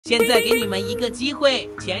现在给你们一个机会，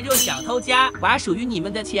潜入小偷家，把属于你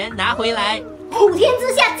们的钱拿回来。普天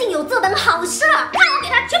之下竟有这等好事，看我给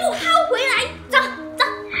他全部薅回来！走走。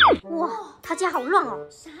哇，他家好乱哦，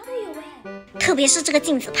啥都有哎。特别是这个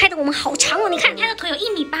镜子拍的我们好长哦，你看他的腿有1.8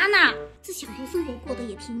米呢。这小偷生活过得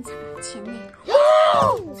也挺惨，钱呢？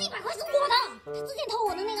哦，这100块是我的，他之前偷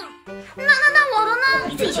我的那个。那我的呢？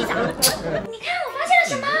你自己去找。你看我发现了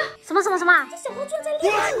什么？什么？这小偷居然在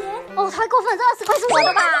练钱！哦，太过分，这20块是我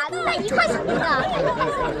的吧？那1块是你的，1块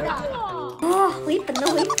是你的。哦，回本了。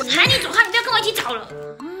喊你走开，你不要跟我一起找了。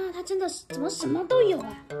啊，他真的是怎么什么都有啊？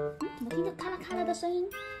怎么听着咔啦咔啦的声音？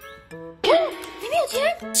里面有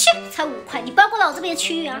钱？切，才5块，你不要过来我这边的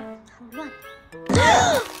区域啊！好乱。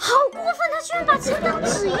好过分，他居然把钱当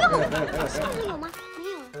纸用！上面有吗？没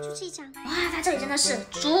有，就这一张。哇，他这里真的是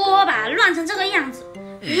桌把乱成这个样子。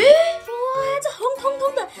咦，哇，这红彤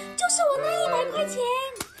彤的，就是我那100块钱。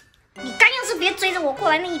你刚要是别追着我过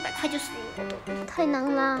来，那100块就是我的。太难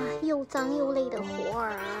了，又脏又累的活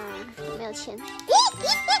儿，有没有钱？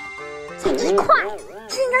才1块，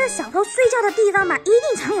这应该是小偷睡觉的地方吧？一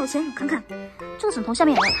定藏有钱。我看看，这个枕头下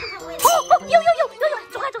面有。哦，有，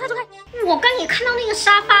走开！我刚也看到那个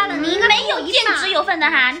沙发了，你应该没有一件只有份的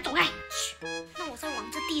哈，你走开。那我再往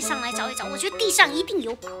这地上来找一找，我觉得地上一定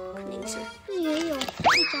有宝，肯定是。也有一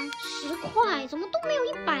张10块，怎么都没有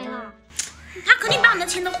100啦？他肯定把我们的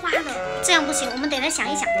钱都花了。这样不行，我们得来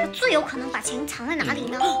想一想，他最有可能把钱藏在哪里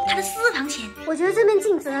呢？他的私房钱。我觉得这面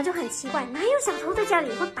镜子呢就很奇怪，哪有小偷在家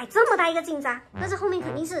里会摆这么大一个镜子啊？那这后面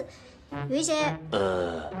肯定是有一些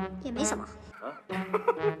也没什么。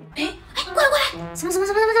哎，过来！什么？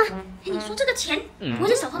哎，你说这个钱不会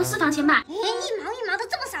是小偷的私房钱吧？哎，1毛的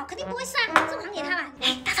这么少，肯定不会是啊，这还给他吧。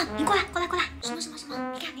哎，大头，你过来！什么？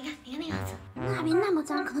你看那样子，那边那么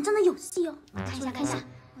脏，可能真的有戏哦。看一下，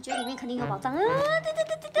我觉得里面肯定有宝藏。对，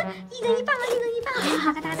一人一半。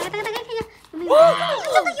好，大家看一下，有没有？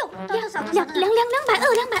真的有，多少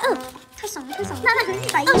？220，220，太少了。那可能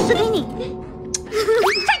120给你。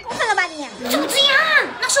太过分了吧你！就这样，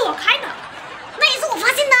那是我开的，那也是我发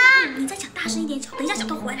现的。你再讲大声一点，等一下小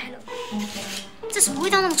偷回来了。这什么味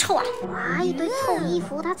道那么臭啊？哇，一堆臭衣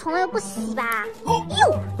服，他从来都不洗吧？又！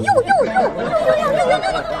不要跟我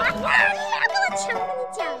抢！跟你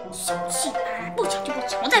讲，小气啊！不抢就不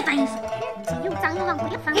抢，我再翻一次。又脏又乱，我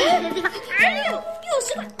要翻回别的地方。又有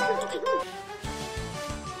10块，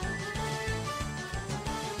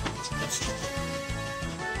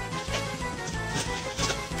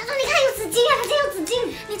他家有纸巾，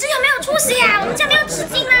你这有没有出息呀？我们家没有纸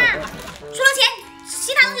巾啦，除了钱，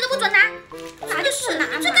其他东西都不准拿。拿就是拿，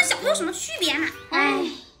这跟小偷有什么区别嘛？哎，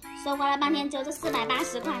搜刮了半天，就这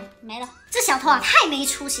480块没了。这小偷啊，太没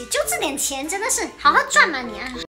出息，就这点钱真的是好好赚吧你啊！